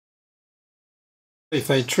If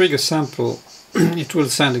I trigger sample, it will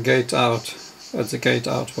send a gate out at the gate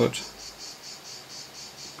output.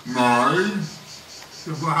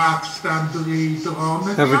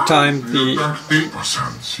 Every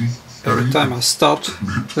time I start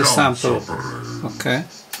the sample. Okay.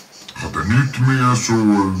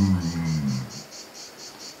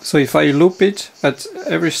 So if I loop it, at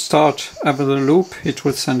every start after the loop, it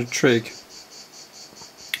will send a trig.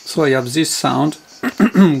 So I have this sound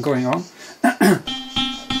going on.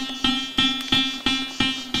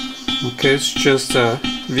 Okay, it's just a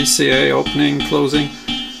VCA opening, closing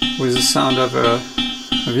with the sound of a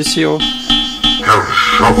VCO.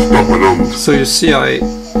 So you see I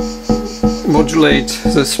modulate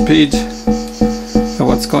the speed of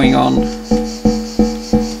what's going on,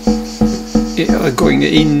 going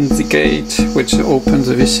in the gate which opens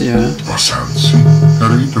the VCA.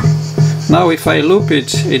 Now if I loop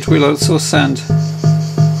it, it will also send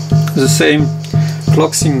the same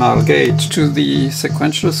clock signal gate to the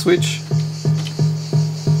sequential switch.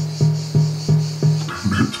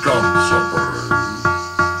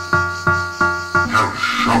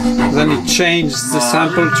 Then it changes the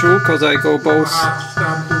sample too, because I go both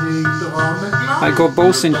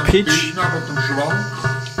in pitch.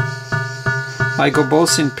 I go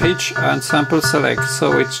both in pitch and sample select,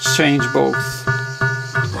 so it changes both.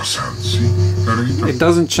 It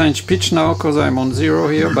doesn't change pitch now because I'm on 0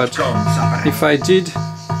 here, but if I did,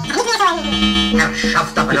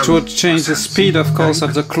 it would change the speed, of course,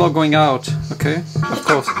 of the clock going out. Okay, of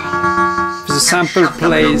course.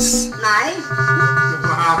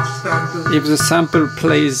 If the sample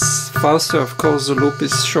plays faster, of course, the loop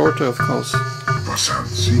is shorter, of course.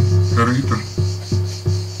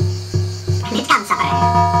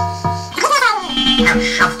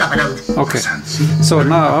 Okay, so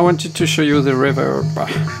now I wanted to show you the reverb.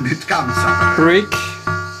 Break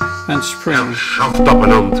and spring.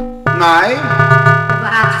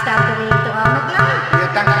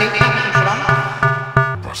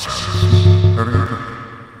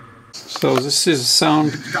 So this is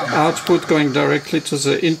sound output going directly to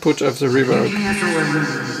the input of the reverb.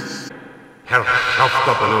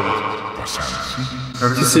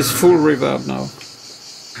 This is full reverb now.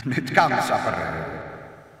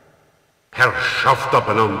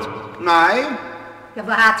 Nee. Ja,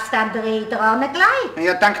 waar staat de reden aan de klei?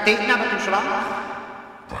 Ja, dank tegen naar het slag.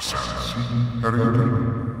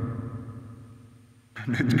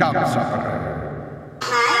 Niet kan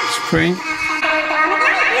spring. Ja,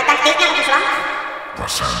 dank tegen naar het slag.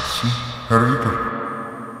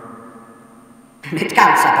 Niet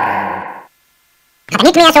kan zappen. Maar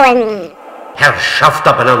niet meer zo een... Herrschaft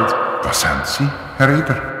benannt. Passantie,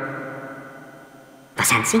 hereder.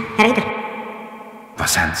 Passantie, hereder.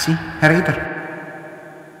 Passantie, hereder.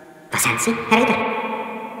 Passantie, hereder.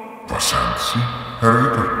 Passantie,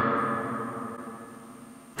 hereder.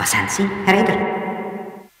 Passantie, hereder.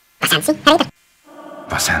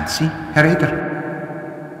 Passantie, hereder.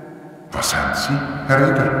 Passantie, hereder. Passantie,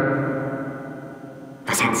 hereder.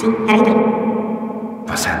 Passantie, hereder.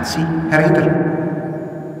 Passantie, hereder.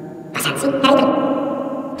 Passantie, hereder.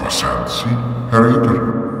 Passantie, hereder.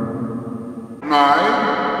 Nee.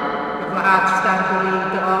 Waar staat de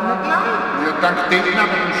reden aan de klei? Je dankt tegen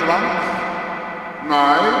naar een zwang.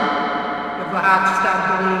 Nee. Waar staat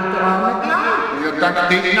de reden aan de klei? Je dankt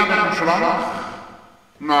tegen naar een zwang.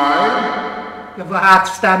 Nee. Waar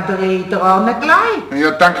staat de reden aan de klei?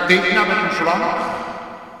 Je dankt tegen naar een zwang.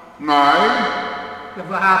 Nee.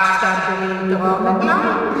 Waar staat de reden aan de klei?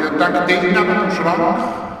 Je dankt tegen naar een zwang.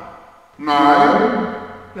 Nee.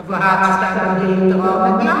 Waar staat de reden aan de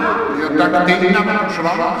klei? Je dankt tegen naar een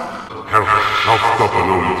zwang. Herrschaft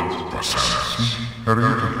benannt. Passantie,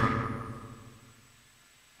 hereder.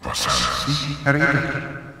 Passantie, hereder.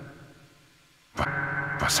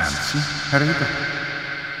 Passantie, hereder.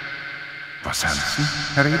 Passantie,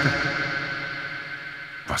 hereder.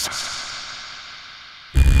 Passantie.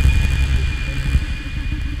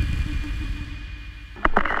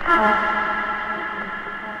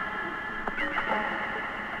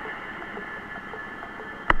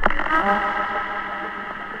 Ah.